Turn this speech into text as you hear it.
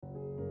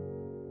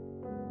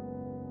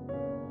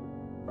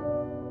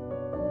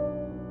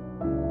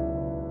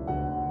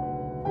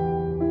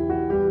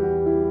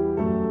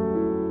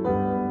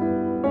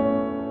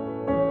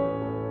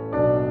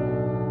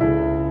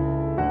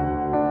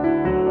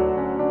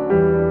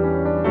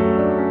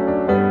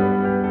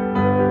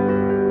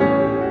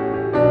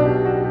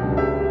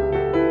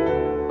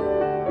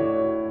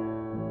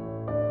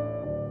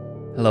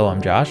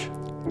I'm Josh.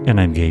 And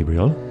I'm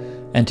Gabriel.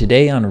 And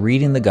today on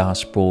Reading the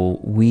Gospel,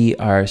 we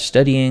are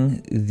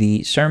studying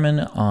the Sermon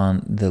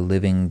on the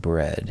Living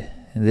Bread.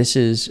 This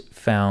is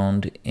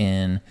found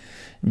in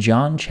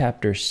John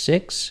chapter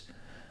 6,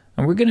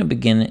 and we're going to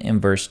begin in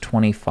verse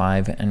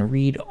 25 and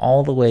read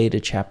all the way to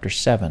chapter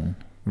 7,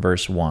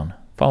 verse 1.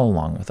 Follow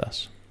along with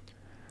us.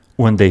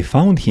 When they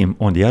found him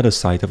on the other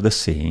side of the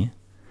sea,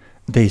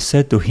 they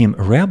said to him,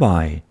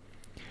 Rabbi,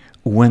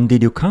 when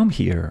did you come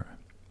here?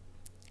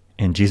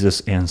 And Jesus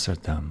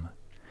answered them,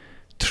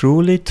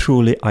 Truly,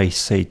 truly, I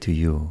say to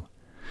you,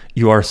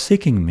 you are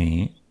seeking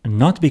me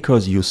not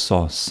because you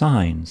saw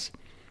signs,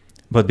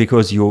 but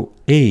because you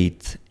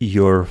ate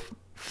your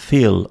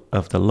fill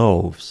of the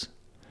loaves.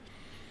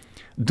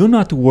 Do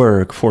not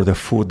work for the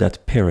food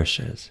that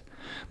perishes,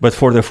 but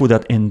for the food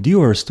that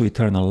endures to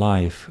eternal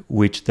life,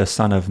 which the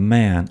Son of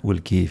Man will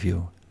give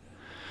you.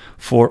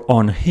 For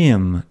on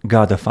him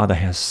God the Father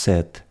has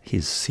set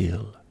his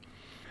seal.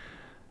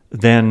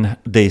 Then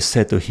they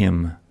said to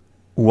him,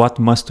 What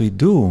must we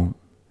do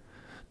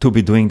to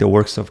be doing the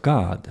works of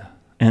God?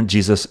 And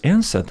Jesus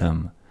answered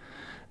them,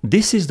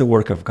 This is the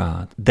work of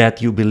God,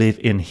 that you believe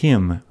in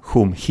him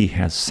whom he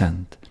has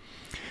sent.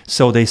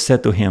 So they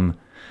said to him,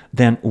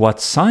 Then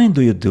what sign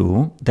do you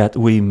do that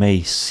we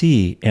may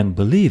see and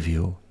believe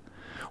you?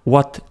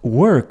 What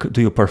work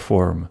do you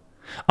perform?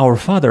 Our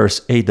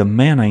fathers ate the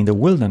manna in the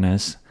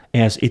wilderness,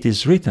 as it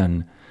is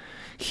written,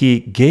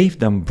 He gave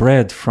them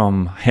bread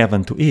from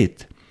heaven to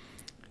eat.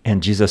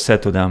 And Jesus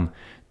said to them,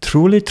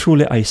 Truly,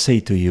 truly, I say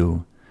to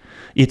you,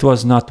 it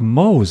was not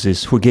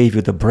Moses who gave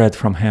you the bread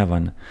from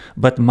heaven,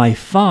 but my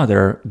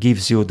Father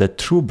gives you the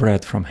true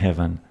bread from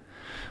heaven.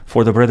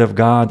 For the bread of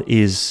God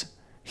is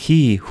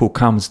he who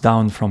comes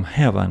down from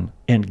heaven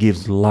and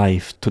gives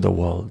life to the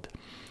world.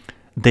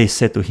 They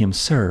said to him,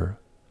 Sir,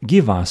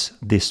 give us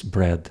this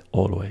bread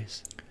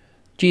always.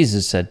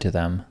 Jesus said to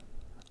them,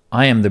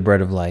 I am the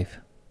bread of life.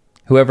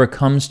 Whoever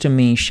comes to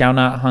me shall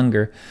not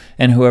hunger,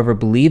 and whoever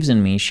believes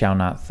in me shall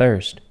not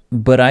thirst.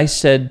 But I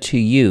said to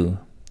you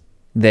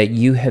that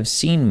you have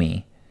seen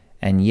me,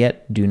 and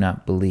yet do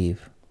not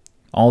believe.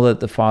 All that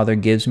the Father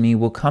gives me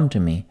will come to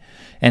me,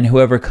 and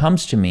whoever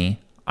comes to me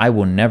I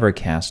will never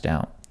cast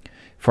out.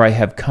 For I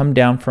have come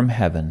down from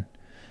heaven,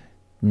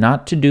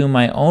 not to do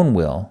my own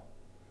will,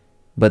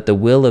 but the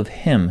will of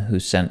him who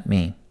sent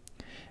me.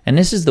 And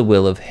this is the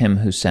will of him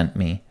who sent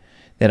me,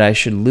 that I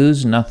should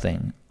lose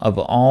nothing of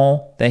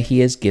all that he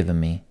has given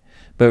me,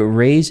 but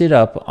raise it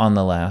up on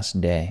the last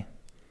day.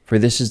 For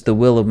this is the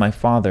will of my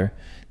Father,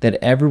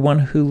 that everyone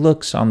who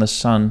looks on the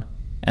Son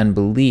and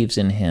believes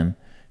in him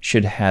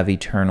should have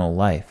eternal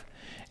life,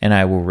 and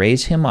I will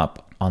raise him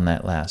up on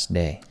that last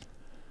day.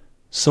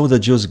 So the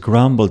Jews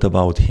grumbled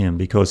about him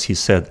because he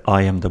said,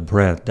 I am the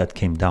bread that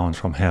came down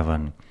from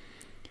heaven.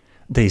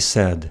 They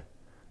said,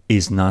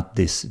 Is not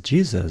this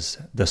Jesus,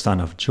 the son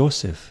of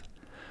Joseph,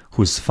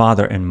 whose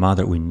father and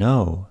mother we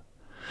know?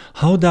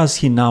 How does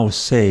he now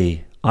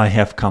say, I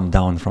have come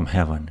down from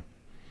heaven?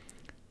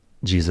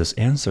 Jesus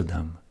answered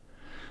them,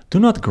 Do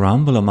not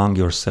grumble among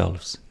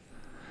yourselves.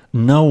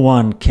 No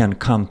one can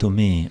come to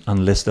me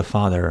unless the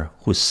Father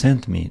who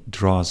sent me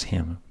draws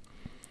him.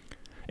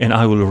 And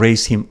I will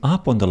raise him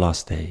up on the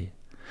last day.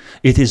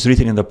 It is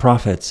written in the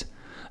prophets,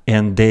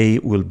 and they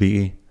will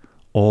be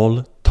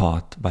all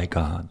taught by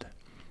God.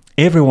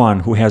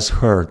 Everyone who has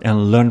heard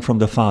and learned from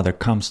the Father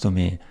comes to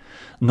me.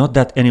 Not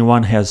that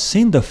anyone has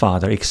seen the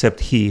Father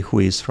except he who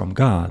is from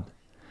God.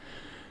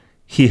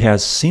 He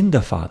has seen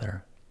the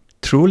Father.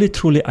 Truly,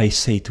 truly, I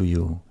say to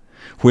you,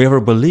 whoever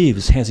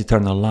believes has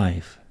eternal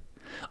life.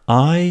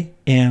 I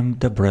am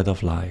the bread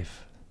of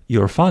life.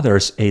 Your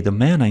fathers ate the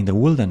manna in the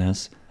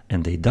wilderness,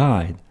 and they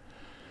died.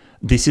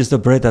 This is the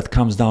bread that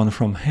comes down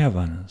from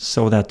heaven,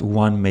 so that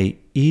one may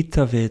eat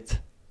of it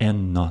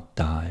and not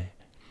die.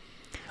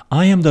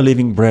 I am the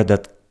living bread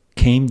that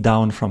came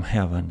down from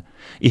heaven.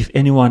 If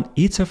anyone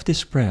eats of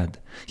this bread,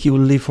 he will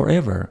live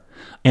forever.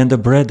 And the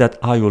bread that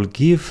I will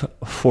give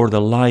for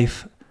the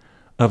life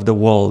of the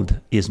world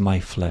is my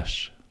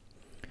flesh.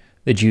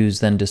 The Jews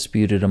then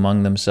disputed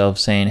among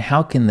themselves, saying,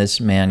 How can this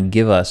man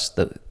give us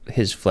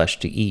his flesh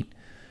to eat?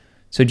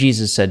 So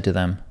Jesus said to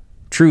them,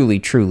 Truly,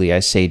 truly, I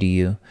say to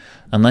you,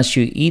 unless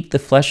you eat the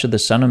flesh of the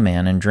Son of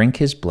Man and drink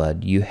his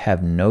blood, you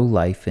have no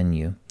life in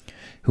you.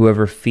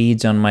 Whoever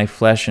feeds on my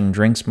flesh and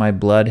drinks my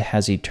blood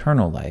has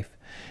eternal life,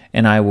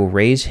 and I will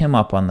raise him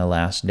up on the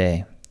last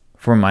day.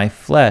 For my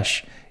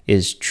flesh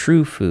is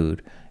true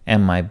food,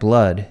 and my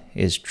blood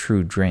is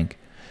true drink.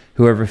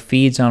 Whoever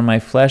feeds on my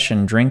flesh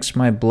and drinks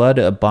my blood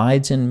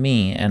abides in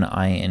me, and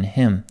I in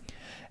him.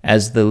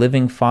 As the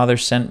living Father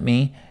sent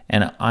me,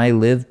 and I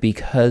live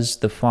because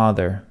the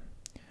Father.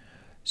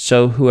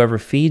 So whoever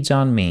feeds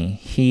on me,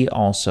 he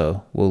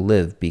also will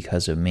live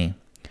because of me.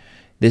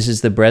 This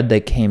is the bread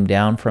that came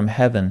down from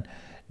heaven,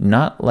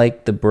 not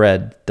like the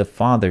bread the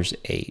fathers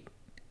ate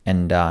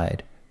and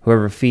died.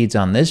 Whoever feeds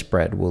on this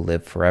bread will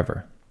live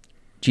forever.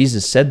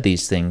 Jesus said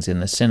these things in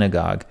the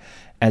synagogue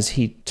as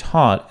he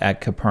taught at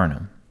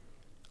Capernaum.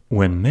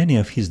 When many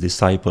of his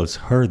disciples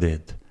heard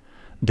it,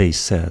 they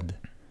said,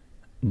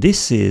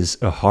 This is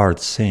a hard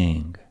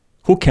saying.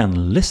 Who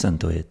can listen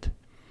to it?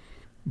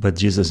 But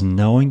Jesus,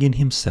 knowing in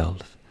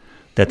himself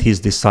that his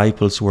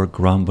disciples were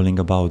grumbling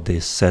about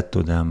this, said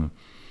to them,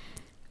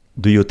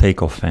 "Do you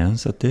take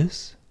offense at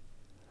this?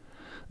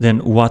 Then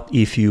what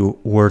if you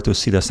were to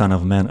see the Son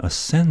of Man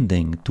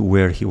ascending to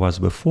where he was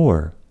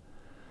before?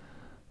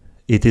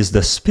 It is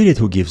the Spirit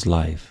who gives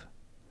life.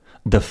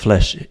 The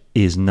flesh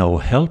is no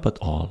help at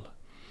all.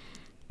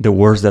 The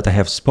words that I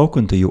have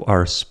spoken to you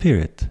are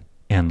spirit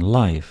and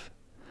life.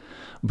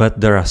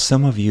 But there are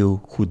some of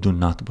you who do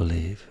not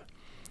believe."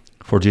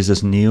 For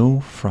Jesus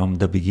knew from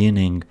the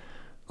beginning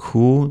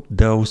who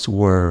those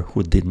were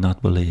who did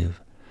not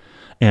believe,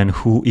 and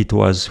who it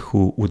was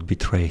who would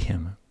betray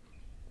him.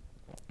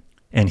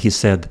 And he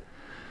said,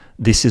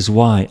 "This is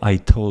why I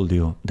told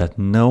you that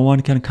no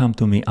one can come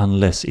to me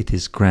unless it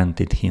is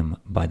granted him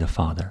by the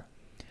Father."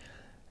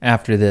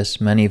 After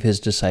this, many of his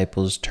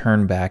disciples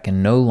turned back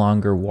and no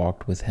longer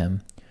walked with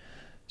him.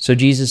 So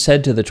Jesus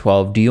said to the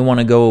 12, "Do you want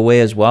to go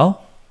away as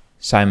well?"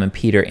 Simon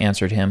Peter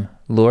answered him,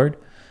 "Lord,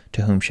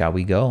 to whom shall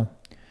we go?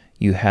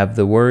 You have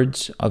the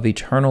words of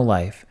eternal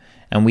life,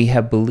 and we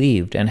have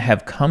believed and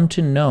have come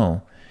to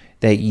know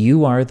that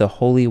you are the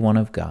Holy One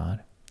of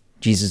God."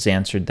 Jesus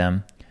answered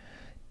them,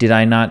 "Did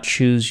I not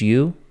choose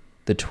you,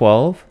 the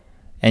 12,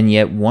 and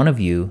yet one of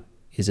you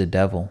is a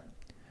devil?"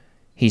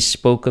 He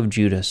spoke of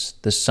Judas,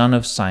 the son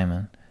of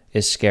Simon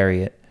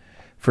Iscariot,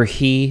 for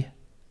he,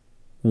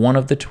 one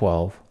of the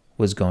 12,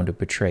 was going to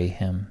betray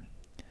him.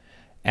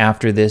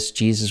 After this,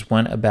 Jesus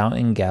went about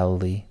in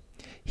Galilee.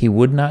 He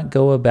would not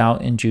go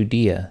about in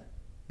Judea,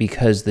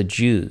 because the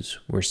Jews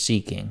were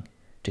seeking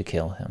to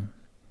kill him.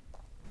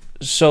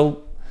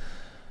 So,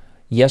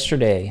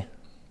 yesterday,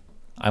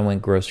 I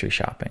went grocery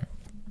shopping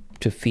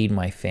to feed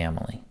my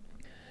family.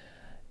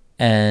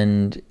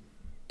 And,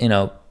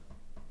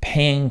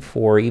 paying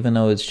for, even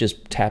though it's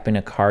just tapping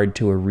a card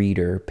to a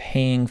reader,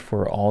 paying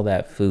for all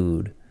that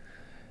food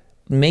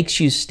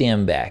makes you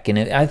stand back. And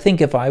I think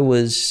if I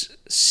was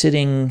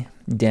sitting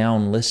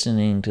down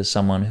listening to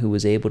someone who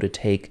was able to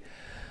take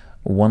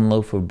one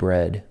loaf of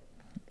bread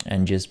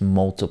and just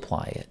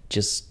multiply it,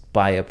 just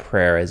by a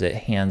prayer as it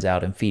hands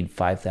out and feed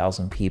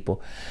 5,000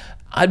 people,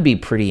 I'd be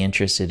pretty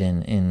interested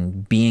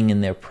in being in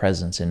their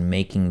presence and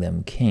making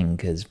them king,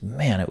 because,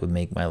 man, it would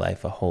make my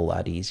life a whole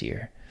lot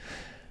easier.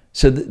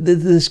 So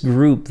this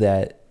group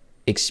that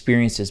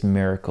experienced this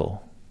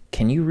miracle,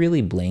 can you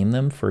really blame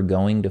them for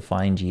going to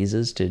find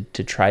Jesus to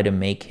try to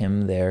make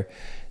him their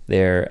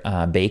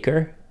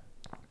baker?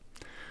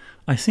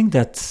 I think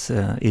that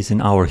is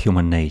in our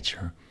human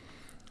nature.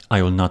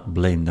 I will not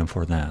blame them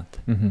for that.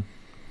 Mm-hmm.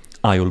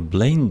 I will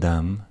blame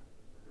them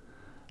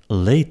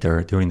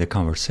later during the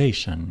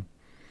conversation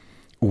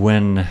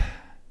when,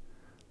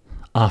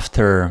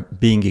 after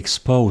being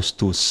exposed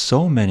to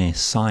so many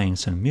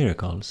signs and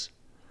miracles,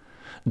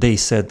 they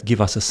said,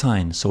 "Give us a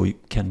sign so we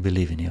can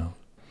believe in you."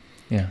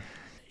 Yeah.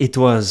 It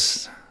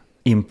was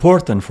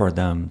important for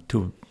them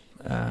to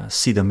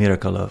see the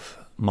miracle of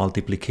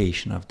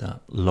multiplication of the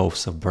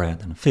loaves of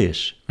bread and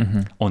fish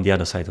on the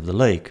other side of the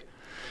lake.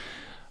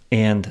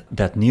 And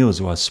that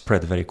news was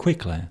spread very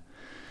quickly.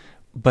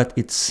 But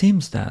it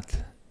seems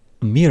that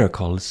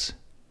miracles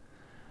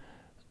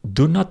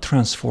do not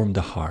transform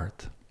the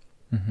heart,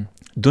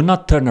 do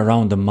not turn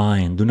around the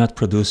mind, do not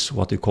produce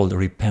what we call the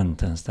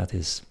repentance, that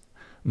is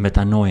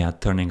metanoia,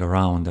 turning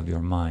around of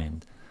your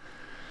mind.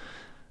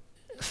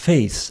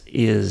 Faith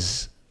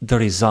is the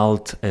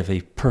result of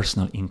a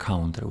personal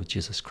encounter with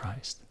Jesus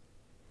Christ.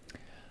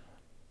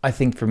 I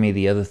think for me,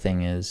 the other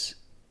thing is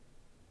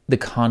the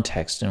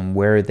context and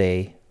where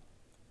they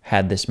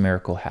had this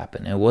miracle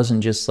happen. It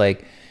wasn't just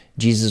like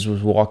Jesus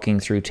was walking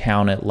through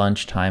town at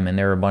lunchtime and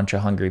there were a bunch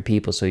of hungry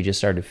people, so he just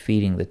started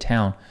feeding the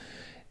town.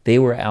 They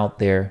were out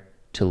there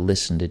to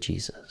listen to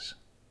Jesus.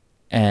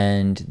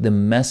 And the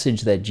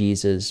message that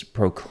Jesus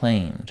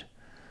proclaimed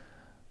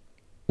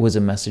was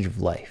a message of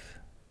life.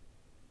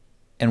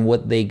 And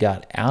what they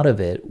got out of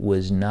it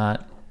was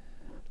not,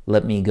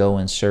 let me go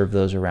and serve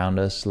those around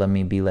us, let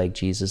me be like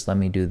Jesus, let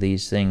me do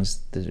these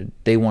things.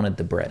 They wanted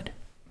the bread.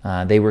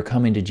 They were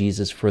coming to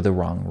Jesus for the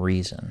wrong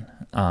reason.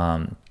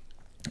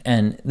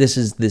 And this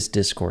is this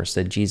discourse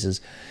that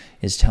Jesus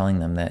is telling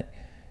them, that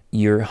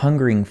you're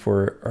hungering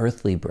for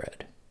earthly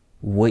bread.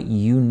 What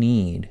you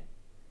need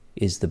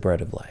is the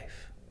bread of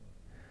life.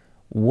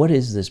 What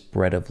is this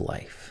bread of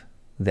life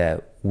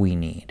that we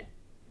need?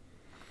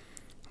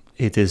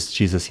 It is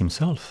Jesus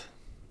himself.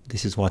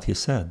 This is what he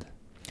said.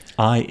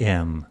 I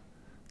am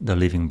the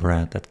living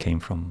bread that came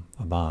from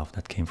above,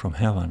 that came from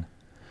heaven.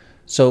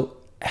 So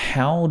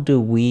how do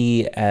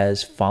we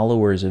as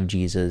followers of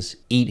Jesus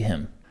eat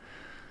him?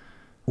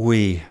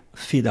 We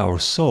feed our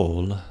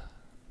soul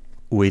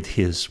with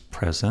his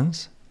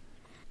presence,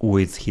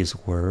 with his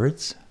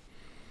words,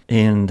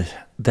 and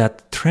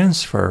that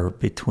transfer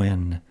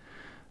between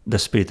the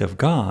Spirit of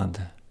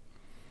God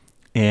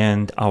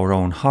and our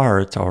own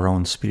heart, our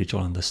own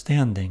spiritual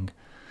understanding.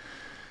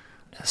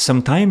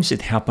 Sometimes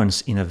it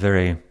happens in a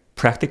very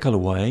practical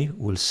way.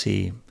 We'll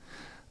see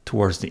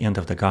towards the end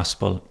of the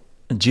gospel,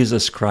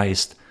 Jesus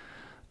Christ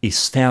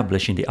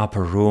establish in the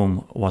upper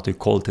room what we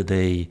call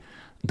today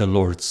the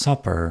Lord's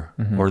Supper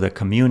or the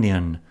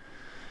communion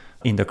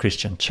in the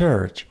Christian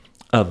church,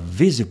 a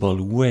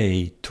visible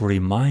way to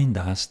remind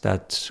us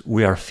that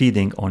we are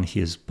feeding on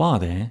his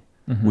body,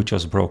 which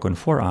was broken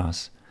for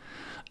us,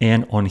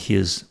 and on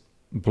his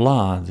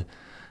blood,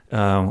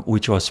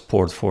 which was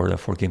poured for the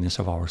forgiveness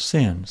of our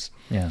sins.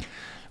 Yeah.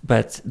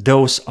 But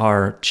those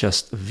are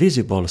just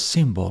visible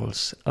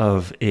symbols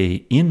of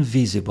a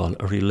invisible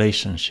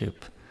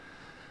relationship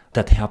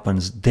that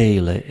happens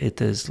daily.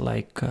 It is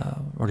like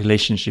a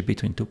relationship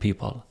between two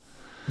people.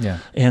 Yeah.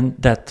 And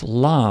that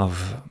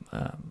love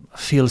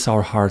fills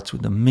our hearts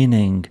with the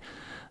meaning,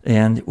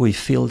 and we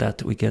feel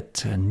that we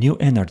get new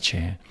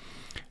energy.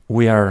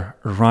 We are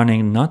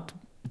running not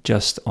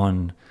just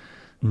on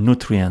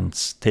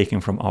nutrients taken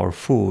from our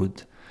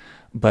food,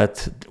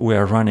 but we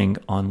are running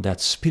on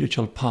that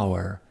spiritual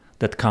power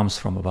that comes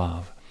from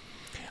above.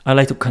 I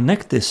like to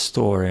connect this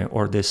story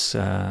or this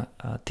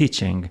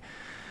teaching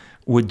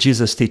with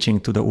Jesus' teaching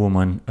to the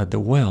woman at the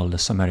well, the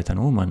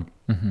Samaritan woman,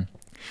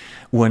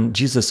 when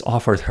Jesus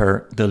offered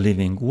her the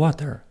living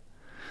water.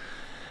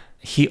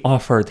 He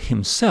offered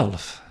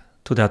himself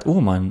to that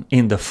woman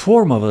in the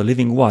form of a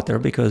living water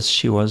because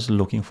she was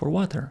looking for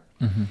water.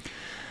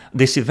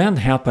 This event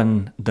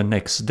happened the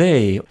next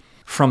day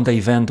from the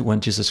event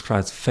when Jesus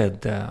Christ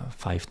fed the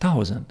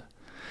 5,000.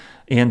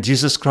 And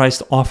Jesus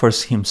Christ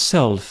offers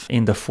himself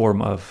in the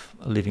form of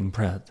living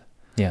bread.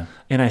 Yeah.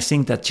 And I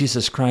think that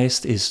Jesus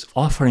Christ is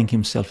offering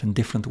himself in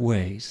different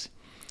ways.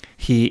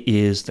 He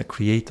is the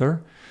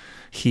creator.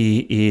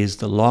 He is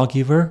the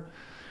lawgiver.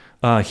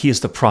 He is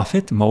the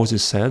prophet.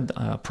 Moses said,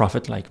 a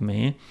prophet like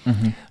me.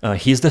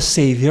 He is the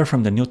savior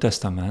from the New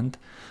Testament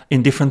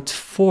in different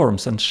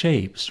forms and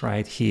shapes,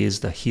 right? He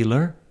is the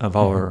healer of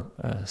our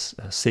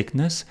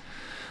sickness.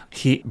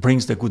 He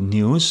brings the good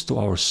news to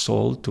our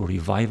soul, to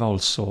revive our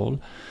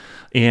soul.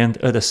 And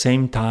at the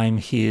same time,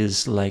 he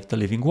is like the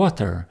living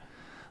water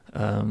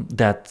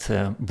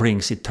that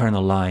brings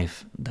eternal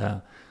life,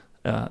 the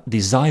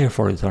desire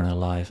for eternal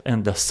life,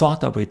 and the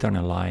thought of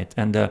eternal life,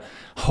 and the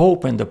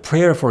hope and the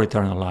prayer for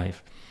eternal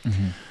life.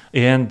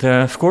 And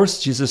of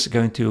course, Jesus is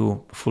going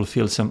to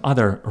fulfill some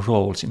other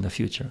roles in the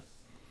future.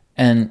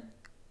 And,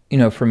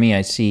 for me,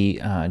 I see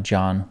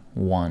John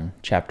 1,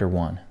 chapter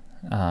 1,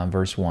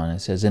 verse 1. It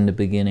says, "In the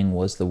beginning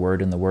was the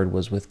Word, and the Word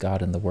was with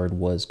God, and the Word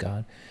was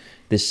God.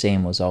 This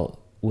same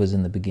was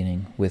in the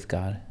beginning with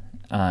God.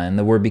 And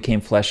the Word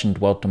became flesh and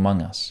dwelt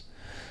among us."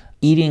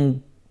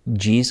 Eating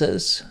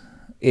Jesus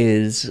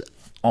is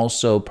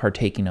also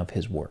partaking of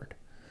his Word.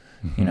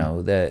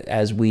 That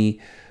as we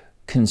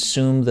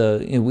consume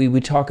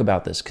we talk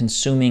about this,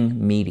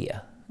 consuming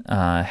media.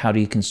 How do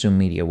you consume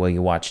media? Well,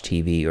 you watch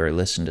TV or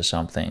listen to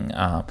something.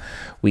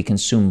 We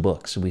consume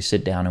books. We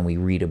sit down and we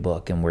read a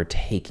book, and we're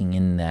taking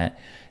in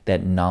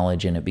that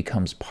knowledge, and it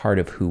becomes part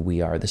of who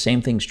we are. The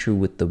same thing's true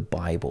with the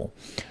Bible.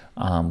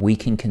 We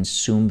can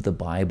consume the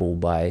Bible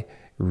by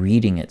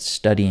reading it,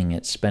 studying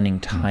it, spending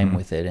time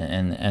with it.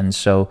 And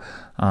so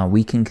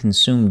we can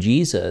consume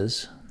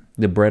Jesus,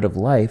 the bread of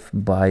life,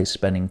 by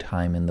spending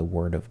time in the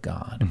Word of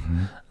God.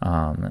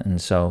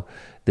 And so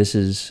this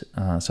is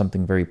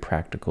something very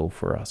practical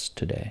for us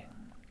today.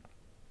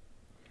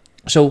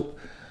 So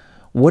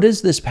what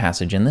does this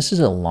passage, and this is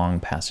a long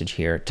passage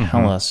here,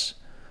 tell us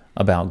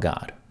about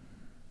God?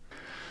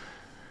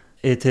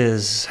 It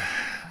is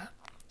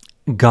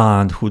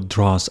God who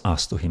draws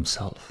us to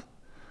himself.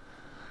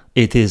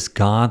 It is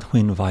God who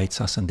invites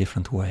us in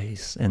different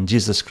ways. And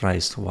Jesus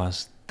Christ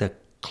was the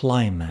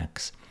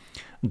climax,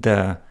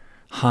 the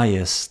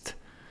highest,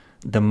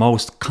 the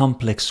most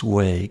complex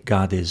way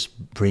God is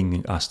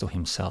bringing us to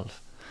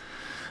himself.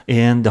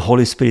 And the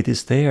Holy Spirit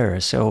is there.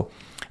 So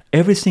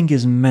everything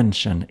is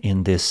mentioned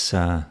in this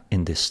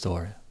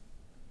story.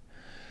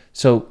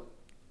 So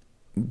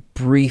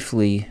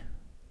briefly,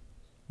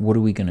 what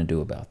are we going to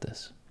do about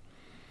this?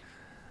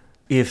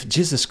 If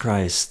Jesus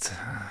Christ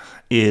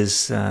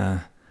is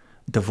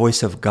the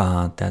voice of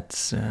God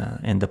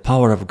and the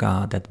power of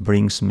God that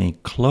brings me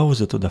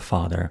closer to the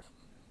Father,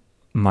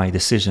 my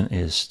decision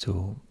is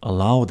to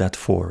allow that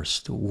force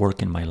to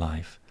work in my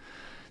life,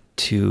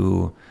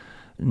 to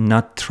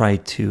not try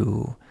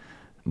to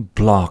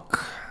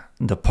block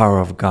the power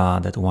of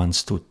God that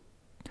wants to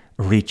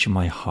reach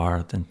my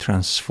heart and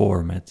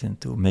transform it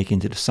and to make it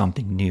into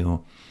something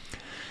new,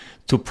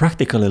 to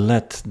practically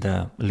let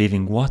the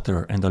living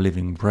water and the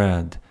living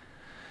bread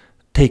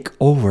take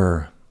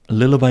over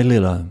little by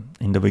little,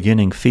 in the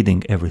beginning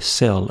feeding every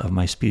cell of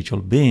my spiritual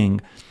being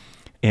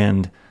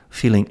and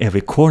filling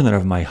every corner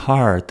of my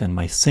heart and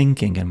my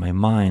thinking and my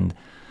mind,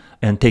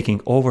 and taking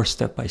over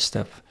step by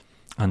step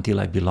until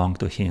I belong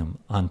to him,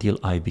 until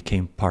I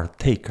became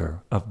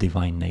partaker of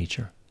divine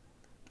nature.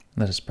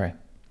 Let us pray.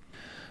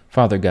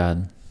 Father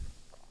God,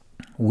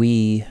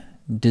 we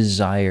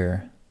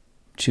desire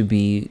to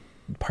be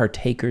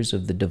partakers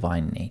of the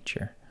divine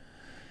nature,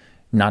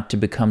 not to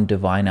become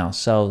divine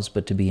ourselves,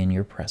 but to be in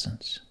your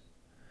presence,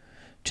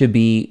 to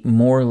be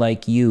more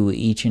like you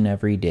each and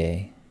every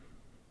day,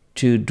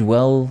 to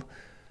dwell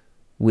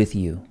with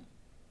you,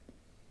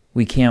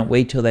 We can't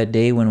wait till that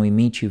day when we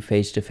meet you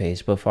face to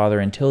face. But Father,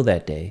 until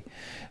that day,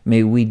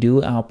 may we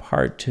do our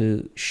part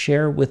to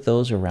share with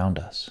those around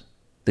us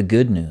the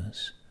good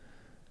news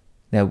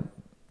that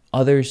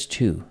others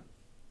too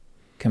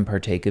can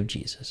partake of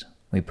Jesus.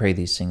 We pray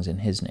these things in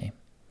his name.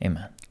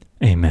 Amen.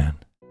 Amen.